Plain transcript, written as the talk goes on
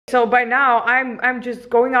So by now I'm just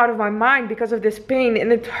going out of my mind because of this pain,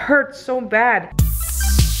 and it hurts so bad.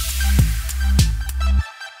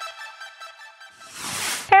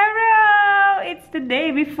 Hello! It's the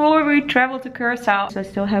day before we travel to Curacao. So I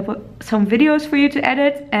still have some videos for you to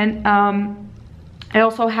edit, and I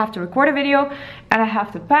also have to record a video, and I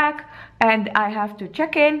have to pack, and I have to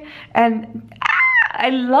check in, and I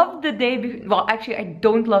love the day well, actually I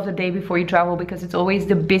don't love the day before you travel, because it's always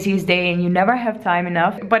the busiest day and you never have time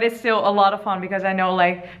enough. But it's still a lot of fun, because I know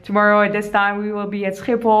like tomorrow at this time we will be at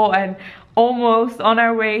Schiphol and almost on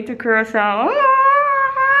our way to Curacao.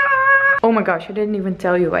 Oh my gosh, I didn't even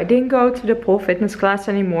tell you. I didn't go to the pole fitness class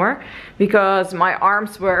anymore because my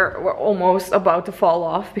arms were almost about to fall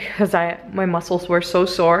off, because my muscles were so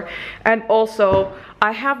sore. And also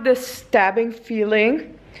I have this stabbing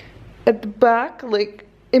feeling at the back, like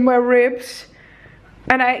in my ribs,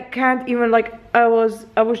 and I can't even, like, I was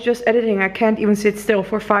just editing, I can't even sit still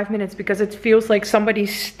for 5 minutes because it feels like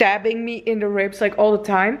somebody's stabbing me in the ribs like all the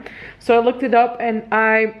time. So I looked it up, and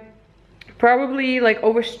I probably like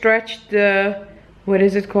overstretched the, what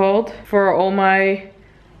is it called, for all my,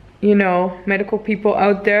 you know, medical people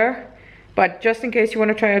out there. But just in case you want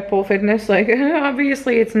to try out pole fitness, like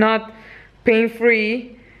obviously it's not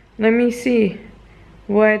pain-free. Let me see.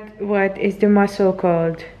 What is the muscle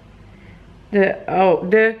called?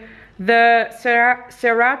 The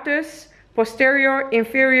serratus posterior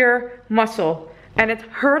inferior muscle, and it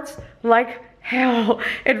hurts like hell.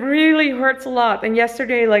 It really hurts a lot. And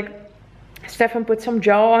yesterday, like, Stefan put some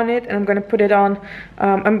gel on it, and I'm gonna put it on.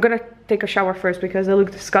 I'm gonna take a shower first because I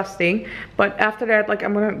look disgusting, but after that, like,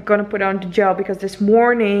 I'm gonna put on the gel, because this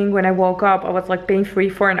morning when I woke up I was like pain-free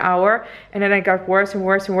for an hour, and then it got worse and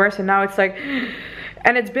worse and worse, and now it's like,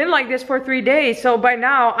 and it's been like this for 3 days. So by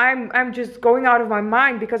now I'm just going out of my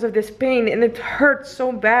mind because of this pain, and it hurts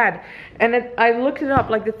so bad. And I looked it up,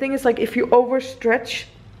 like, the thing is, like, if you overstretch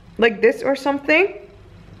like this or something,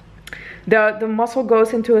 the muscle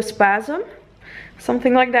goes into a spasm,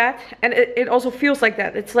 something like that. And it also feels like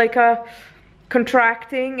that. It's like a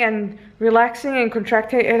contracting and relaxing and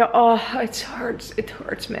contracting, and oh, it hurts,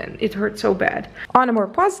 man. It hurts so bad. On a more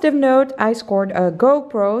positive note, I scored a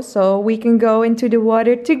GoPro, so we can go into the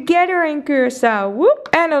water together in Curacao. Whoop!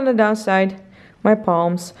 And on the downside, my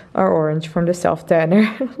palms are orange from the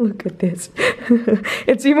self-tanner. Look at this.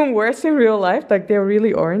 It's even worse in real life, like they're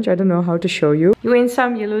really orange. I don't know how to show you. You win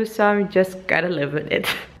some, you lose some, you just gotta live with it.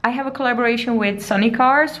 I have a collaboration with Sunny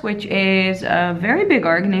Cars, which is a very big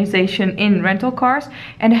organization in rental cars,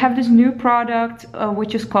 and they have this new product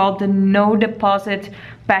which is called the no deposit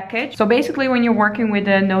package. So basically, when you're working with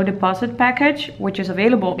a no deposit package, which is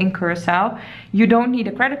available in Curacao, you don't need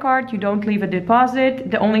a credit card, you don't leave a deposit.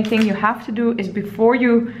 The only thing you have to do is, before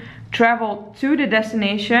you travel to the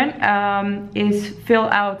destination, is fill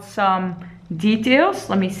out some details.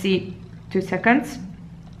 Let me see, 2 seconds.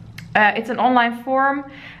 It's an online form,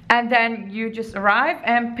 and then you just arrive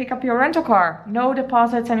and pick up your rental car. No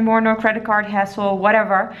deposits anymore, no credit card hassle,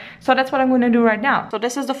 whatever. So that's what I'm going to do right now. So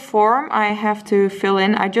this is the form I have to fill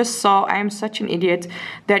in. I just saw, I am such an idiot,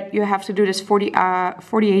 that you have to do this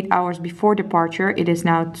 48 hours before departure. It is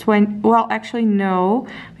now 20, well, actually no,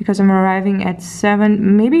 because I'm arriving at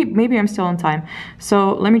 7, maybe I'm still on time.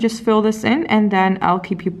 So let me just fill this in, and then I'll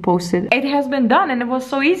keep you posted. It has been done, and it was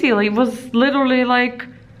so easy. It was literally like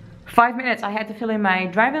 5 minutes. I had to fill in my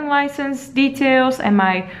driving license details and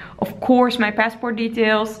of course my passport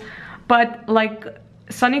details. But like,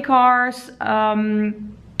 Sunny Cars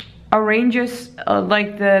arranges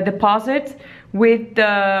like the deposit with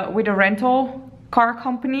the rental car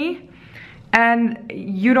company, and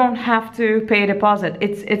you don't have to pay a deposit.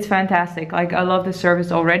 It's fantastic. Like, I love the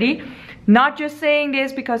service already. Not just saying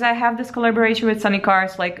this because I have this collaboration with Sunny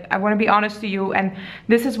Cars, like, I want to be honest to you, and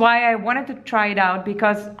this is why I wanted to try it out,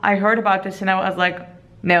 because I heard about this and I was like,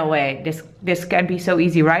 no way, this can be so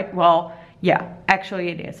easy, right? Well, yeah, actually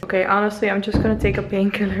it is. Okay, honestly, I'm just gonna take a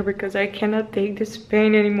painkiller because I cannot take this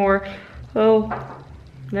pain anymore. Oh,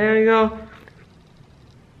 there you go.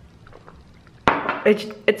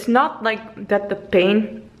 It's not like that the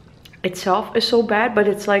pain itself is so bad, but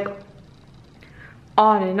it's like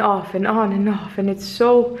on and off and on and off, and it's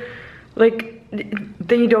so, like,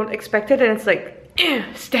 then you don't expect it, and it's like,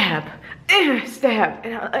 stab, stab,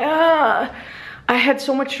 and I had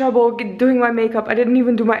so much trouble doing my makeup. I didn't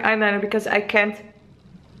even do my eyeliner because I can't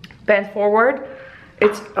bend forward.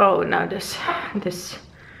 It's, oh, now this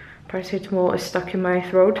paracetamol is stuck in my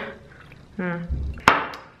throat.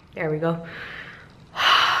 There we go.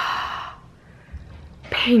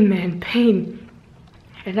 Pain, man, pain.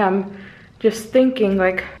 And I'm just thinking,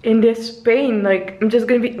 like, in this pain, like, I'm just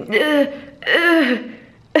gonna be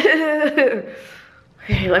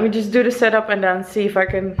Okay, let me just do the setup and then see if I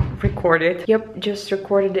can record it. Yep, just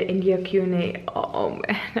recorded the India Q&A. Oh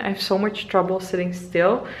man, I have so much trouble sitting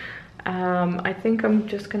still. I think I'm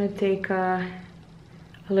just gonna take a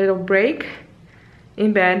little break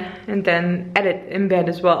in bed and then edit in bed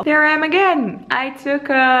as well. There I am again. I took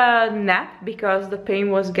a nap because the pain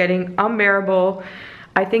was getting unbearable.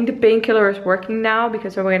 I think the painkiller is working now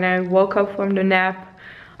because when I woke up from the nap,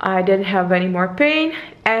 I didn't have any more pain.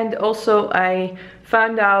 And also I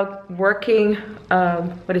found out working,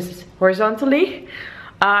 what is this, horizontally,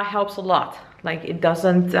 helps a lot. Like it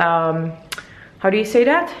doesn't, how do you say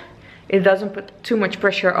that? It doesn't put too much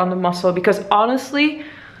pressure on the muscle, because honestly,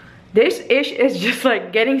 this ish is just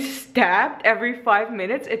like getting stabbed every 5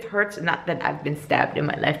 minutes. It hurts. Not that I've been stabbed in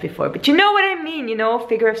my life before, but you know what I mean, you know,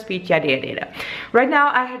 figure of speech, yada yada yada. Right now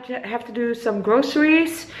I have to do some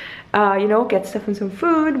groceries, you know, get Stefan some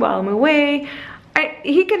food while I'm away.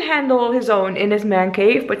 He can handle his own in his man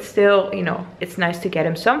cave, but still, you know, it's nice to get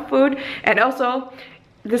him some food. And also,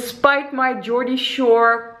 despite my Geordie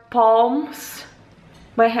Shore palms,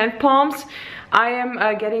 my hand palms, I am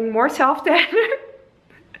getting more self-tan.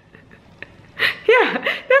 Yeah,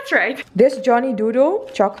 that's right. This Johnny Doodle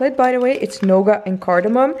chocolate, by the way, it's nougat and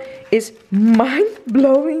cardamom, is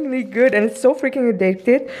mind-blowingly good, and it's so freaking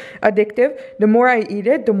addictive. The more I eat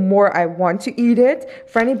it, the more I want to eat it.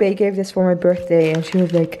 Franny Bay gave this for my birthday, and she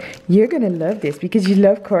was like, "You're gonna love this because you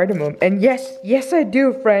love cardamom." And yes I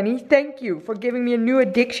do, Franny. Thank you for giving me a new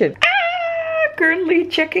addiction. Currently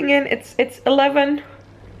checking in. It's 11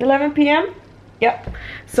 p.m. Yep,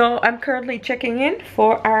 so I'm currently checking in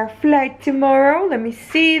for our flight tomorrow. Let me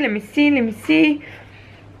see.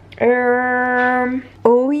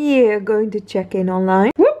 Oh yeah, going to check in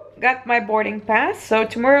online. Whoop, got my boarding pass. So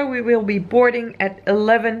tomorrow we will be boarding at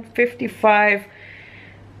 11:55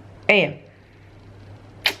 a.m.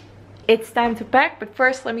 It's time to pack, but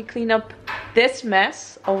first let me clean up this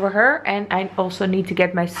mess over here. And I also need to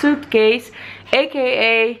get my suitcase,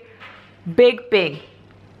 aka Big Pink.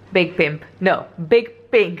 Big Pimp. No,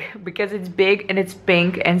 Big Pink, because it's big and it's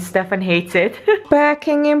pink and Stefan hates it.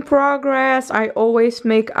 Packing in progress. I always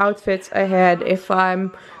make outfits ahead if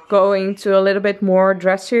I'm going to a little bit more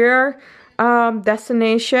dressier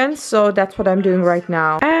destination. So that's what I'm doing right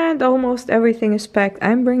now. And almost everything is packed.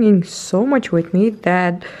 I'm bringing so much with me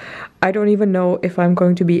that I don't even know if I'm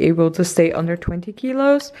going to be able to stay under 20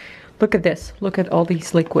 kilos. Look at this. Look at all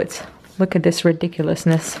these liquids. Look at this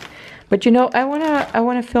ridiculousness. But you know, I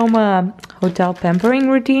wanna film a hotel pampering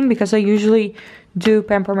routine, because I usually do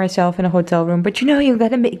pamper myself in a hotel room. But you know, you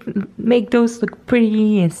gotta make those look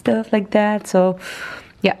pretty and stuff like that. So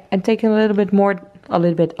yeah, and taking a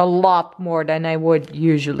lot more than I would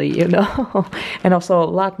usually, you know. And also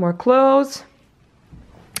a lot more clothes.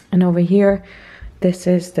 And over here, this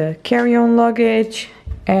is the carry-on luggage,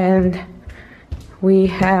 and we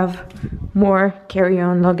have more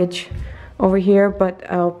carry-on luggage over here, but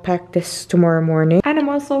I'll pack this tomorrow morning. And I'm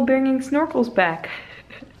also bringing snorkels back.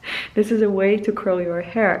 This is a way to curl your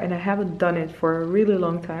hair, and I haven't done it for a really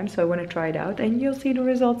long time, so I want to try it out, and you'll see the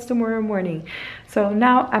results tomorrow morning. So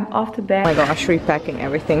now I'm off to bed. Oh my gosh, repacking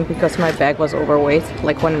everything because my bag was overweight,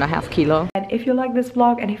 like 1.5 kilos. And if you like this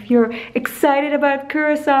vlog and if you're excited about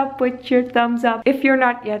Curacao, put your thumbs up. If you're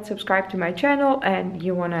not yet subscribed to my channel and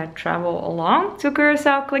you want to travel along to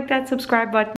Curacao, click that subscribe button.